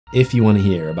If you want to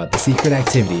hear about the secret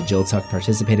activity Jill Tuck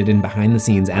participated in behind the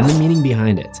scenes and the meaning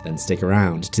behind it, then stick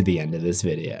around to the end of this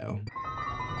video.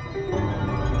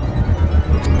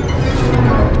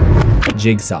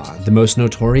 Jigsaw, the most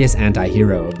notorious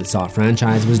anti-hero of the Saw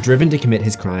franchise, was driven to commit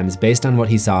his crimes based on what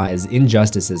he saw as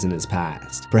injustices in his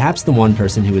past. Perhaps the one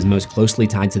person who was most closely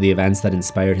tied to the events that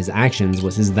inspired his actions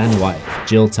was his then wife,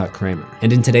 Jill Tuck-Kramer.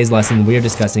 And in today's lesson, we are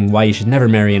discussing why you should never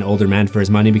marry an older man for his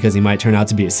money because he might turn out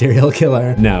to be a serial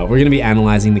killer. No, we're gonna be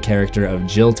analyzing the character of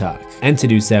Jill Tuck. And to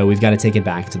do so, we've got to take it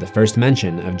back to the first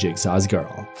mention of Jigsaw's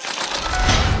girl.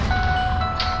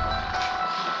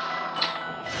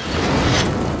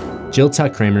 Jill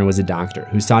Tuck-Kramer was a doctor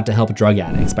who sought to help drug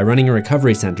addicts by running a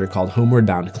recovery center called Homeward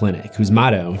Bound Clinic, whose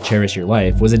motto, Cherish Your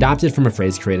Life, was adopted from a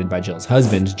phrase created by Jill's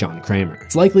husband, John Kramer.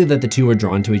 It's likely that the two were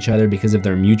drawn to each other because of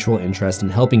their mutual interest in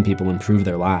helping people improve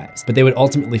their lives, but they would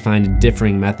ultimately find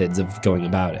differing methods of going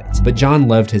about it. But John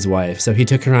loved his wife, so he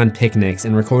took her on picnics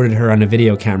and recorded her on a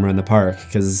video camera in the park,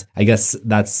 because I guess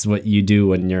that's what you do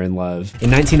when you're in love.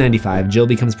 In 1995, Jill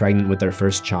becomes pregnant with their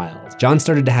first child. John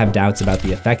started to have doubts about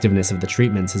the effectiveness of the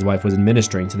treatments his wife was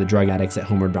administering to the drug addicts at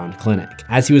Homeward Bound Clinic.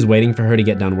 As he was waiting for her to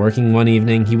get done working one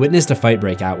evening, he witnessed a fight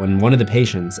break out when one of the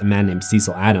patients, a man named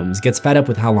Cecil Adams, gets fed up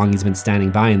with how long he's been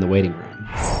standing by in the waiting room.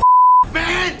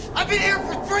 Man, I've been here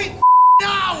for 3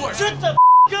 hours! Shut the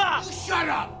up! Shut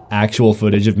up! Actual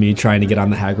footage of me trying to get on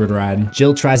the Hagrid ride.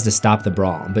 Jill tries to stop the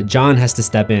brawl, but John has to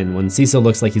step in when Cecil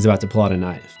looks like he's about to pull out a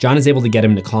knife. John is able to get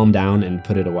him to calm down and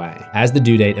put it away. As the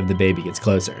due date of the baby gets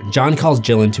closer, John calls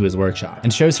Jill into his workshop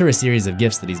and shows her a series of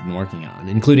gifts that he's been working on,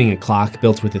 including a clock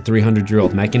built with a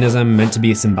 300-year-old mechanism meant to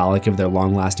be symbolic of their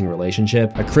long-lasting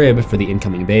relationship, a crib for the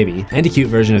incoming baby, and a cute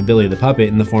version of Billy the Puppet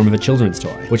in the form of a children's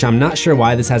toy, which I'm not sure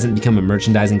why this hasn't become a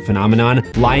merchandising phenomenon,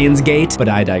 Lionsgate, but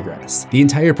I digress. The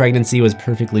entire pregnancy was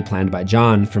perfectly planned by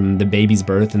John, from the baby's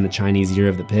birth in the Chinese Year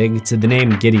of the Pig to the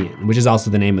name Gideon, which is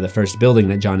also the name of the first building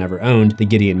that John ever owned, the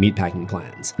Gideon Meatpacking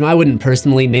Plant. Now, I wouldn't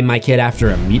personally name my kid after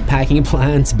a meatpacking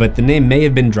plant, but the name may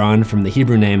have been drawn from the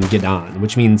Hebrew name Gidon,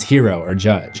 which means hero or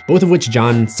judge, both of which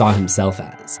John saw himself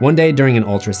as. One day during an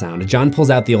ultrasound, John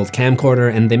pulls out the old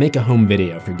camcorder and they make a home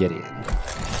video for Gideon.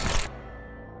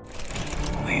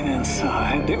 Lean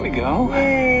inside, there we go.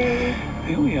 Yay.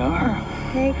 Here we are.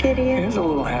 Hey, Gideon. Here's a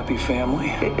little happy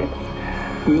family.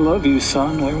 We love you,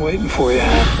 son. We're waiting for you.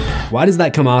 Why does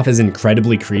that come off as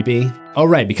incredibly creepy? Oh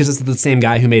right, because it's the same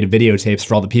guy who made videotapes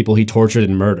for all the people he tortured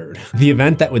and murdered. The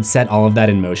event that would set all of that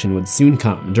in motion would soon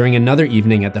come during another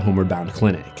evening at the Homeward Bound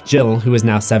Clinic. Jill, who is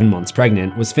now 7 months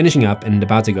pregnant, was finishing up and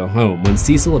about to go home when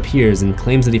Cecil appears and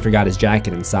claims that he forgot his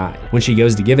jacket inside. When she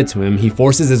goes to give it to him, he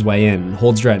forces his way in and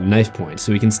holds her at knife point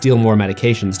so he can steal more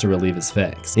medications to relieve his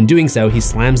fix. In doing so, he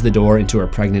slams the door into her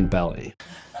pregnant belly.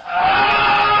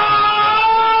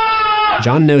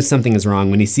 John knows something is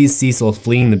wrong when he sees Cecil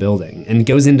fleeing the building and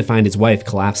goes in to find his wife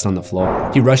collapsed on the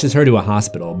floor. He rushes her to a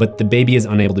hospital, but the baby is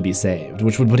unable to be saved,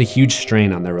 which would put a huge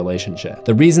strain on their relationship.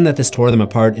 The reason that this tore them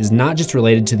apart is not just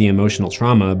related to the emotional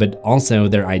trauma, but also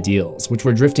their ideals, which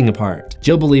were drifting apart.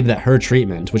 Jill believed that her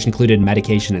treatment, which included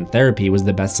medication and therapy, was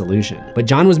the best solution, but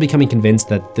John was becoming convinced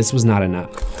that this was not enough.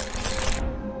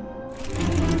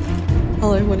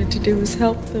 All I wanted to do was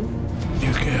help them.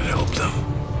 You can't help them.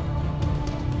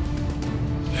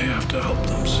 They have to help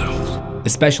themselves.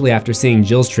 Especially after seeing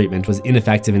Jill's treatment was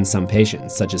ineffective in some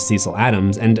patients, such as Cecil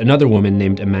Adams and another woman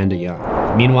named Amanda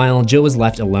Young. Meanwhile, Jill was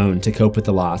left alone to cope with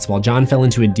the loss while John fell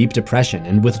into a deep depression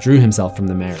and withdrew himself from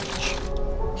the marriage.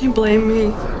 You blame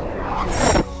me.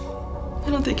 I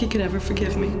don't think he could ever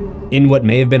forgive me. In what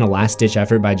may have been a last-ditch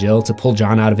effort by Jill to pull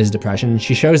John out of his depression,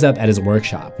 she shows up at his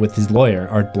workshop with his lawyer,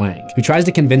 Art Blank, who tries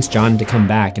to convince John to come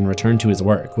back and return to his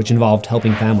work, which involved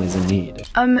helping families in need.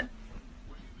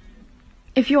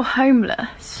 If you're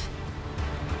homeless,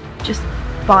 just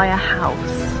buy a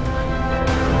house.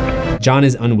 John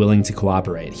is unwilling to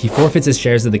cooperate. He forfeits his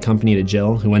shares of the company to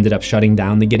Jill, who ended up shutting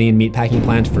down the Gideon Meatpacking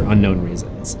Plant for unknown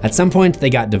reasons. At some point, they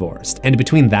got divorced, and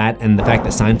between that and the fact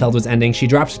that Seinfeld was ending, she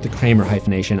dropped the Kramer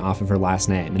hyphenation off of her last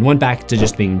name and went back to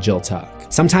just being Jill Tuck.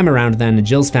 Sometime around then,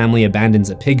 Jill's family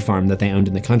abandons a pig farm that they owned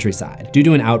in the countryside due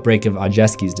to an outbreak of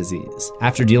Odjeski's disease.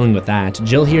 After dealing with that,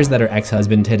 Jill hears that her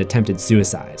ex-husband had attempted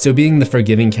suicide, so being the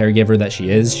forgiving caregiver that she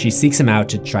is, she seeks him out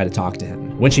to try to talk to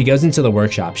him. When she goes into the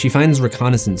workshop, she finds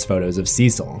reconnaissance photos of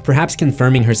Cecil, perhaps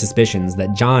confirming her suspicions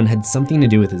that John had something to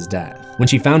do with his death. When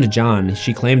she found John,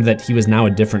 she claimed that he was now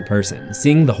a different person,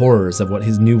 seeing the horrors of what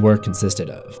his new work consisted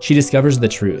of. She discovers the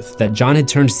truth, that John had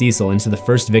turned Cecil into the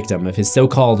first victim of his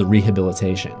so-called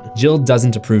rehabilitation. Jill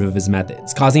doesn't approve of his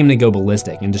methods, causing him to go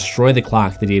ballistic and destroy the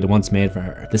clock that he had once made for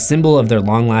her. The symbol of their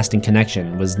long-lasting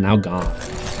connection was now gone.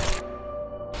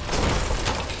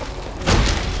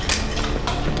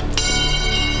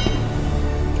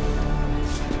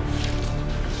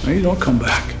 me, don't come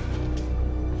back.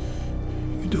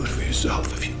 You do it for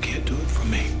yourself if you can't do it for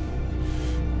me.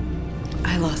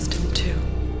 I lost him too.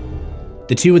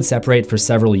 The two would separate for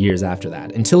several years after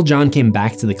that, until John came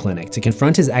back to the clinic to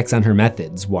confront his ex on her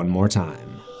methods one more time.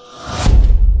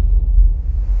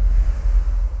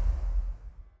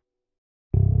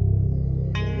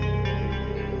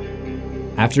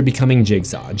 After becoming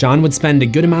Jigsaw, John would spend a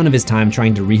good amount of his time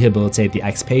trying to rehabilitate the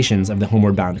ex-patients of the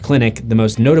Homeward Bound Clinic, the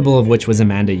most notable of which was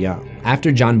Amanda Young.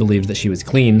 After John believed that she was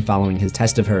clean following his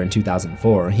test of her in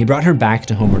 2004, he brought her back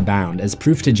to Homeward Bound as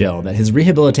proof to Jill that his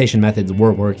rehabilitation methods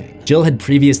were working. Jill had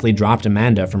previously dropped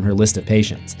Amanda from her list of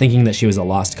patients, thinking that she was a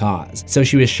lost cause, so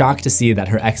she was shocked to see that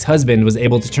her ex-husband was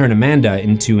able to turn Amanda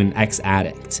into an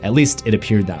ex-addict. At least it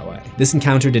appeared that way. This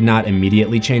encounter did not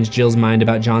immediately change Jill's mind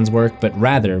about John's work, but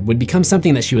rather would become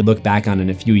something that she would look back on in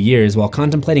a few years while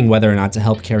contemplating whether or not to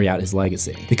help carry out his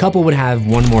legacy. The couple would have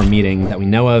one more meeting that we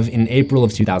know of in April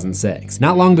of 2006,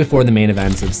 not long before the main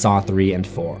events of Saw 3 and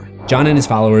 4. John and his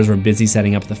followers were busy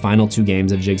setting up the final 2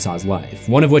 games of Jigsaw's life,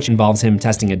 one of which involves him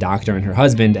testing a doctor and her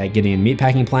husband at Gideon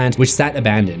Meatpacking Plant, which sat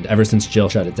abandoned ever since Jill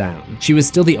shut it down. She was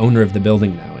still the owner of the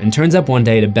building though, and turns up one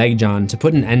day to beg John to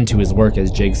put an end to his work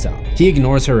as Jigsaw. He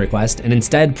ignores her request and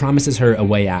instead promises her a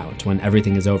way out when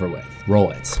everything is over with.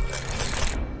 Roll it.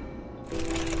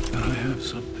 I have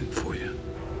something for you.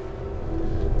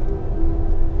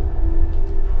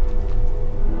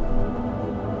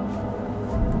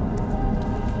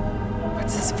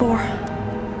 What's this for?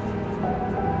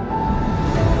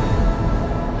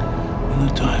 When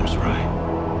the time's right,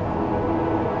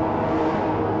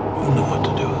 you'll know what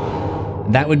to do.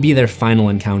 That would be their final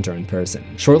encounter in person.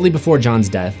 Shortly before John's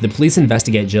death, the police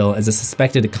investigate Jill as a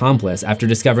suspected accomplice after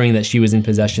discovering that she was in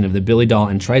possession of the Billy doll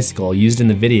and tricycle used in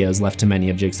the videos left to many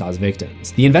of Jigsaw's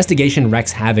victims. The investigation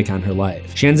wreaks havoc on her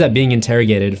life. She ends up being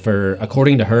interrogated for,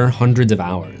 according to her, hundreds of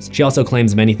hours. She also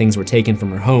claims many things were taken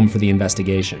from her home for the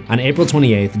investigation. On April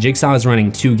 28th, Jigsaw is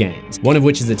running 2 games, one of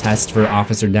which is a test for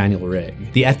Officer Daniel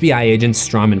Rigg. The FBI agents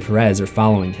Strom and Perez are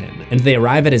following him, and they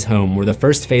arrive at his home where the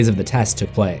first phase of the test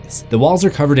took place. The walls are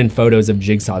covered in photos of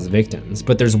Jigsaw's victims,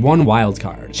 but there's one wild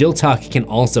card. Jill Tuck can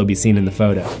also be seen in the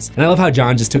photos. And I love how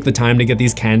John just took the time to get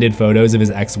these candid photos of his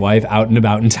ex-wife out and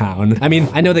about in town. I mean,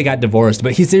 I know they got divorced,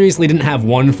 but he seriously didn't have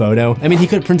one photo. I mean, he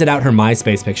could have printed out her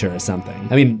MySpace picture or something.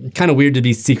 I mean, kind of weird to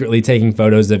be secretly taking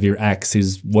photos of your ex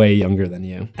who's way younger than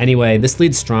you. Anyway, this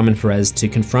leads Strom and Perez to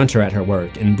confront her at her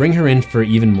work and bring her in for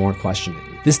even more questioning.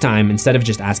 This time, instead of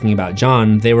just asking about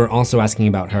John, they were also asking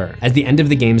about her. As the end of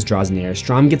the games draws near,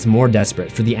 Strom gets more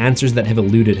desperate for the answers that have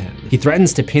eluded him. He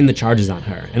threatens to pin the charges on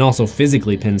her, and also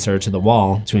physically pins her to the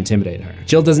wall to intimidate her.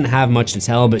 Jill doesn't have much to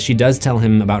tell, but she does tell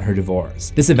him about her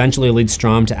divorce. This eventually leads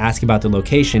Strom to ask about the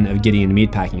location of Gideon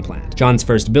Meatpacking Plant, John's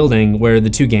first building where the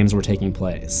 2 games were taking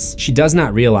place. She does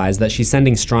not realize that she's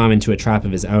sending Strom into a trap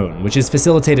of his own, which is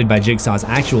facilitated by Jigsaw's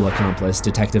actual accomplice,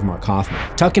 Detective Mark Hoffman.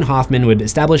 Tuck and Hoffman would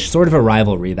establish sort of a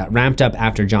rivalry that ramped up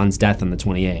after John's death on the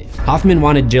 28th. Hoffman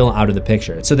wanted Jill out of the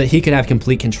picture so that he could have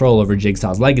complete control over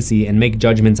Jigsaw's legacy and make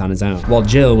judgments on his own, while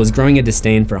Jill was growing a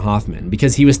disdain for Hoffman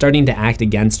because he was starting to act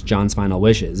against John's final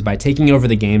wishes by taking over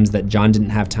the games that John didn't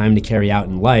have time to carry out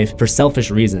in life for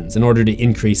selfish reasons in order to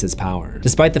increase his power.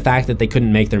 Despite the fact that they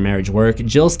couldn't make their marriage work,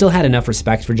 Jill still had enough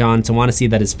respect for John to want to see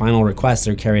that his final requests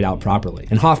are carried out properly,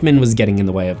 and Hoffman was getting in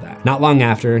the way of that. Not long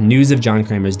after, news of John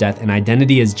Kramer's death and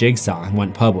identity as Jigsaw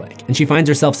went public, and she finds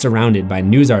herself surrounded by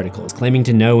news articles claiming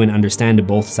to know and understand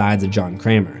both sides of John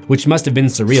Kramer, which must have been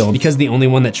surreal because the only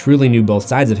one that truly knew both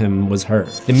sides of him was her.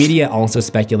 The media also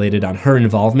speculated on her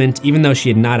involvement, even though she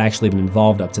had not actually been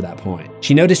involved up to that point.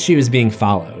 She noticed she was being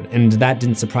followed, and that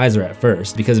didn't surprise her at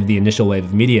first because of the initial wave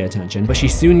of media attention, but she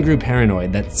soon grew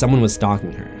paranoid that someone was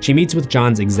stalking her. She meets with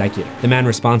John's executor, the man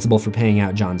responsible for paying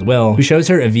out John's will, who shows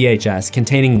her a VHS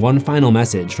containing one final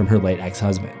message from her late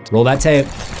ex-husband. Roll that tape.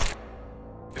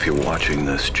 If you're watching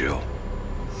this, Jill,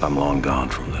 I'm long gone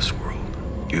from this world.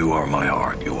 You are my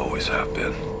heart. You always have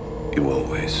been. You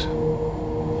always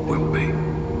will be.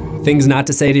 Things not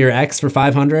to say to your ex for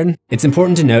 500? It's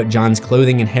important to note John's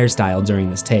clothing and hairstyle during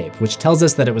this tape, which tells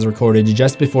us that it was recorded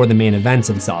just before the main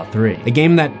events of Saw 3, a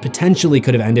game that potentially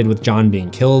could have ended with John being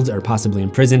killed or possibly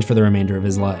imprisoned for the remainder of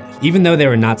his life. Even though they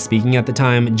were not speaking at the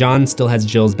time, John still has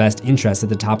Jill's best interests at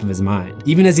the top of his mind,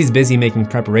 even as he's busy making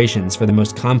preparations for the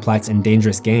most complex and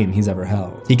dangerous game he's ever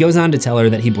held. He goes on to tell her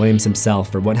that he blames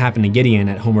himself for what happened to Gideon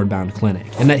at Homeward Bound Clinic,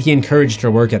 and that he encouraged her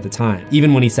work at the time,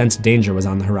 even when he sensed danger was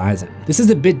on the horizon. This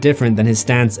is a bit different different than his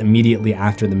stance immediately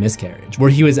after the miscarriage, where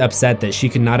he was upset that she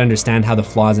could not understand how the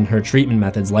flaws in her treatment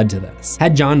methods led to this.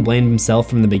 Had John blamed himself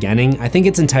from the beginning, I think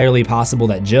it's entirely possible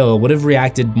that Jill would have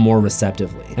reacted more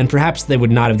receptively, and perhaps they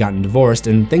would not have gotten divorced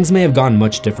and things may have gone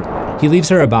much differently. He leaves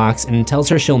her a box and tells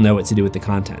her she'll know what to do with the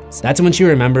contents. That's when she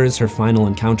remembers her final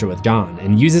encounter with John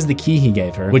and uses the key he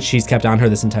gave her, which she's kept on her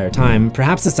this entire time,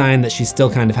 perhaps a sign that she still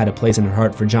kind of had a place in her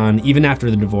heart for John even after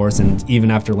the divorce and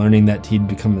even after learning that he'd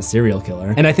become a serial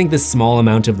killer. And I think this small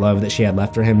amount of love that she had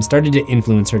left for him started to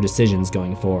influence her decisions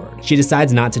going forward. She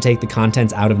decides not to take the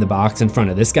contents out of the box in front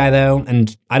of this guy though,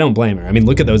 and I don't blame her. I mean,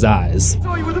 look at those eyes.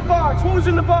 Show you with the box. What was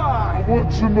in the box?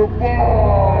 What's in the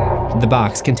box? The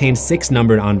box contained 6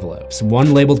 numbered envelopes,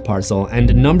 1 labeled parcel, and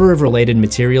a number of related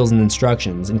materials and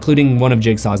instructions, including one of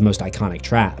Jigsaw's most iconic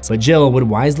traps. But Jill would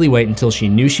wisely wait until she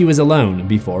knew she was alone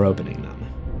before opening them.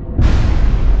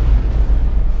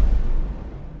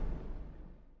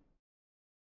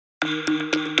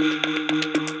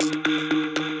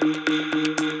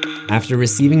 After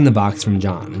receiving the box from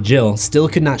John, Jill still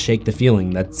could not shake the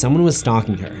feeling that someone was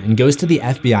stalking her and goes to the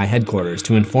FBI headquarters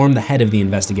to inform the head of the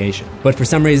investigation. But for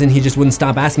some reason, he just wouldn't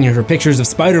stop asking her for pictures of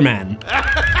Spider-Man.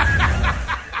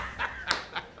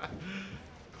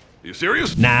 You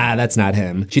serious? Nah, that's not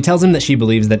him. She tells him that she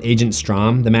believes that Agent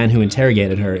Strom, the man who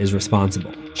interrogated her, is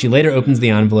responsible. She later opens the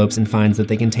envelopes and finds that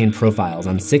they contain profiles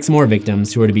on 6 more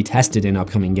victims who are to be tested in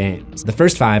upcoming games. The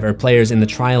first 5 are players in the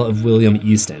trial of William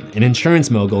Easton, an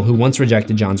insurance mogul who once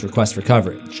rejected John's request for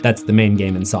coverage. That's the main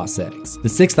game in Saw 6. The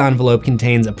 6th envelope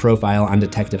contains a profile on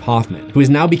Detective Hoffman, who has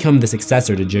now become the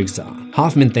successor to Jigsaw.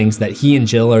 Hoffman thinks that he and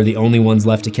Jill are the only ones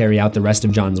left to carry out the rest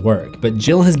of John's work, but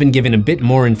Jill has been given a bit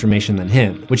more information than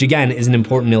him, which again is an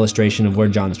important illustration of where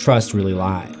John's trust really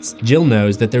lies. Jill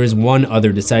knows that there is one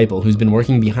other disciple who's been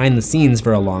working behind the scenes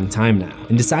for a long time now,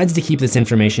 and decides to keep this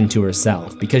information to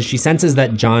herself because she senses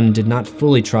that John did not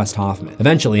fully trust Hoffman.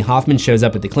 Eventually, Hoffman shows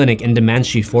up at the clinic and demands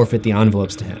she forfeit the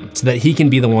envelopes to him so that he can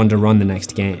be the one to run the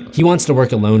next game. He wants to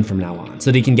work alone from now on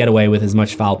so that he can get away with as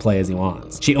much foul play as he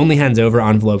wants. She only hands over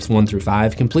envelopes 1 through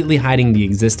 5, completely hiding the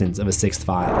existence of a 6th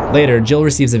file. Later, Jill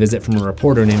receives a visit from a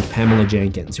reporter named Pamela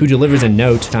Jenkins, who delivers a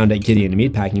note found at Gideon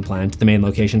Meatpacking Plant, the main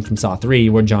location from Saw 3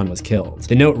 where John was killed.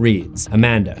 The note reads,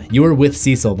 "Amanda, you were with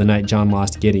Cecil the night John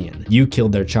lost Gideon. You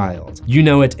killed their child. You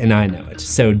know it and I know it,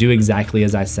 so do exactly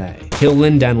as I say. Kill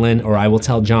Lynn Denlin or I will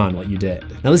tell John what you did."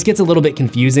 Now this gets a little bit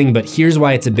confusing, but here's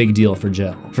why it's a big deal for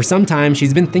Jill. For some time,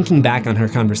 she's been thinking back on her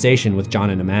conversation with John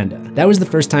and Amanda. That was the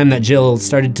first time that Jill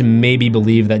started to maybe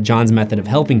believe that John's method of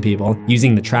helping people,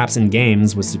 using the traps in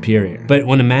games, was superior. But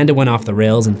when Amanda went off the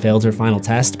rails and failed her final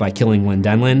test by killing Lynn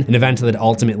Denlin, an event that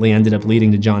ultimately ended up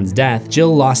leading to John's death,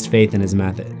 Jill lost faith in his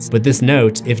methods. But this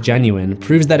note, if genuine,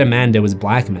 proves that Amanda was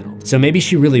blackmailed. So maybe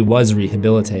she really was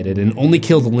rehabilitated and only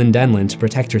killed Lynn Denlin to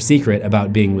protect her secret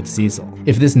about being with Cecil.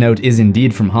 If this note is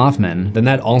indeed from Hoffman, then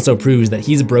that also proves that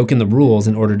he's broken the rules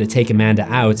in order to take Amanda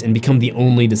out and become the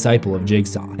only disciple of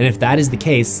Jigsaw. And if that is the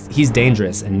case, he's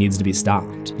dangerous and needs to be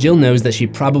stopped. Jill knows that she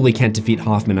probably can't defeat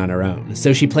Hoffman on her own,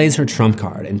 so she plays her trump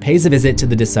card and pays a visit to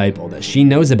the disciple that she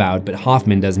knows about but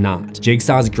Hoffman does not.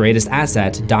 Jigsaw's greatest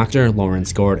asset, Dr.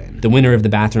 Lawrence Gordon, the winner of the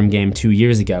bathroom game 2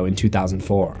 years ago in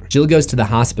 2004. Jill goes to the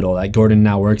hospital that Gordon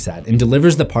now works at and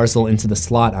delivers the parcel into the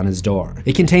slot on his door.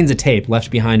 It contains a tape left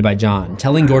behind by John,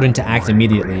 telling Gordon to act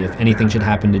immediately if anything should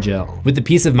happen to Jill. With the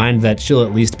peace of mind that she'll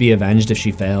at least be avenged if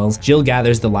she fails, Jill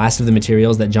gathers the last of the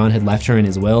materials that John had left her in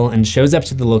his will and shows up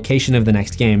to the location of the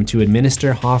next game to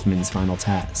administer Hoffman's final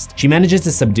test. She manages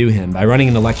to subdue him by running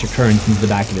an electric current into the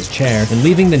back of his chair and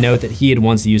leaving the note that he had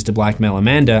once used to blackmail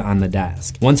Amanda on the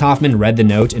desk. Once Hoffman read the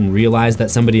note and realized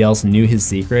that somebody else knew his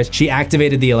secret, she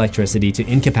activated the electricity to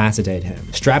incapacitate him,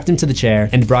 strapped him to the chair,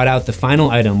 and brought out the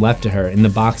final item left to her in the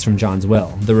box from John's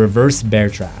will, the reverse bear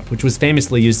trap, which was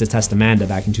famously used to test Amanda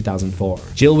back in 2004.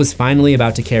 Jill was finally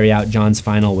about to carry out John's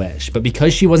final wish, but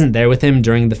because she wasn't there with him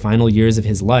during the final years of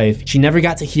his life, she never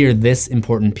got to hear this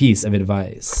important piece of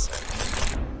advice.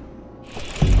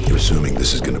 You're assuming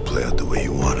this is gonna play out the way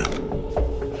you want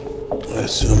it. I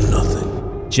assume nothing.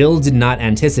 Jill did not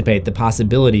anticipate the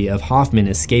possibility of Hoffman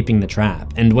escaping the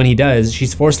trap, and when he does,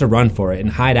 she's forced to run for it and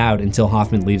hide out until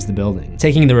Hoffman leaves the building,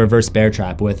 taking the reverse bear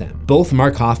trap with him. Both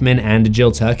Mark Hoffman and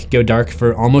Jill Tuck go dark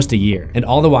for almost a year, and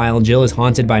all the while Jill is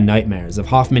haunted by nightmares of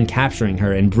Hoffman capturing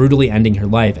her and brutally ending her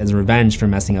life as revenge for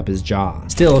messing up his jaw.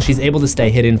 Still, she's able to stay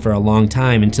hidden for a long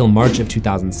time until March of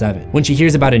 2007, when she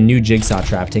hears about a new Jigsaw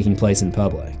trap taking place in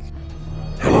public.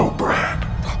 Hello, Brad.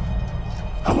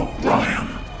 Hello, Ryan.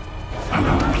 I'm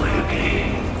gonna play a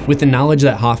game. With the knowledge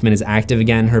that Hoffman is active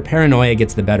again, her paranoia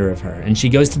gets the better of her, and she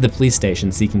goes to the police station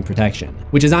seeking protection.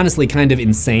 Which is honestly kind of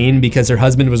insane because her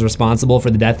husband was responsible for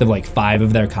the death of like 5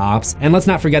 of their cops. And let's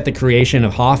not forget the creation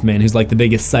of Hoffman, who's like the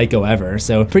biggest psycho ever.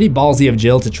 So pretty ballsy of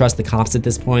Jill to trust the cops at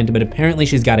this point, but apparently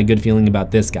she's got a good feeling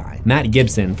about this guy, Matt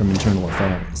Gibson from Internal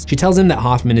Affairs. She tells him that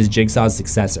Hoffman is Jigsaw's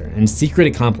successor and secret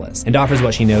accomplice, and offers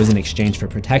what she knows in exchange for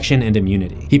protection and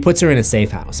immunity. He puts her in a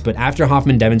safe house, but after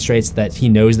Hoffman demonstrates that he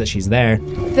knows that she's there,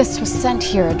 "This was sent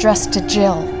here addressed to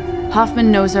Jill.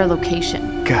 Hoffman knows our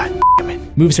location." God damn it.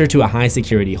 moves her to a high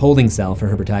security holding cell for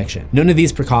her protection. None of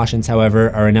these precautions,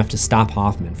 however, are enough to stop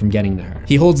Hoffman from getting to her.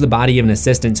 He holds the body of an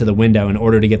assistant to the window in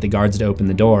order to get the guards to open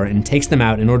the door, and takes them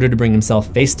out in order to bring himself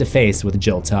face to face with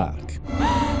Jill Tuck.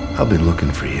 I've been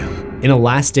looking for you. In a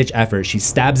last-ditch effort, she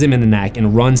stabs him in the neck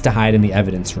and runs to hide in the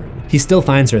evidence room. He still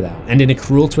finds her though, and in a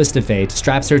cruel twist of fate,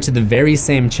 straps her to the very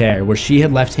same chair where she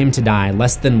had left him to die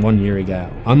less than 1 year ago.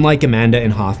 Unlike Amanda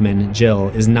and Hoffman, Jill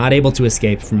is not able to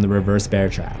escape from the reverse bear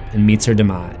trap and meets her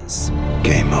demise.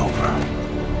 Game over.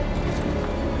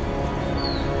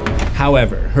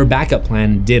 However, her backup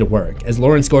plan did work, as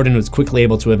Lawrence Gordon was quickly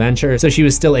able to avenge her, so she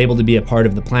was still able to be a part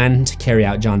of the plan to carry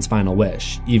out John's final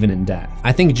wish, even in death.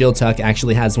 I think Jill Tuck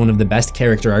actually has one of the best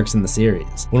character arcs in the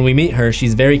series. When we meet her,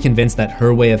 she's very convinced that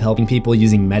her way of helping people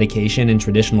using medication and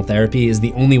traditional therapy is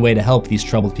the only way to help these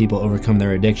troubled people overcome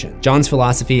their addiction. John's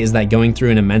philosophy is that going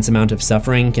through an immense amount of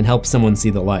suffering can help someone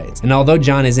see the light. And although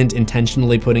John isn't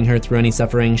intentionally putting her through any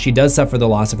suffering, she does suffer the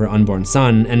loss of her unborn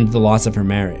son and the loss of her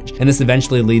marriage. And this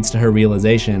eventually leads to her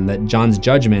realization that John's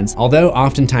judgments, although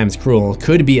oftentimes cruel,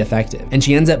 could be effective, and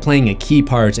she ends up playing a key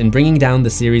part in bringing down the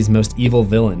series' most evil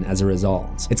villain as a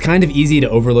result. It's kind of easy to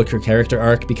overlook her character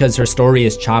arc because her story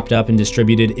is chopped up and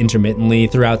distributed intermittently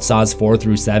throughout Saws 4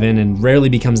 through 7 and rarely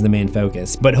becomes the main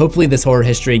focus, but hopefully this horror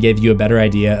history gave you a better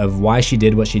idea of why she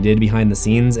did what she did behind the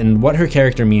scenes and what her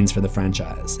character means for the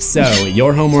franchise. So,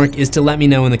 your homework is to let me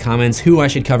know in the comments who I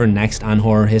should cover next on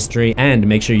horror history, and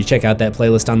make sure you check out that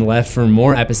playlist on the left for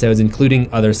more episodes including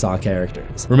other Saw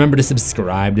characters. Remember to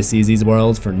subscribe to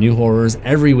CZsWorld for new horrors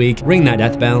every week, ring that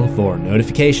death bell for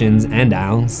notifications, and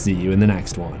I'll see you in the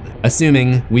next one.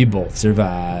 Assuming we both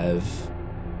survive.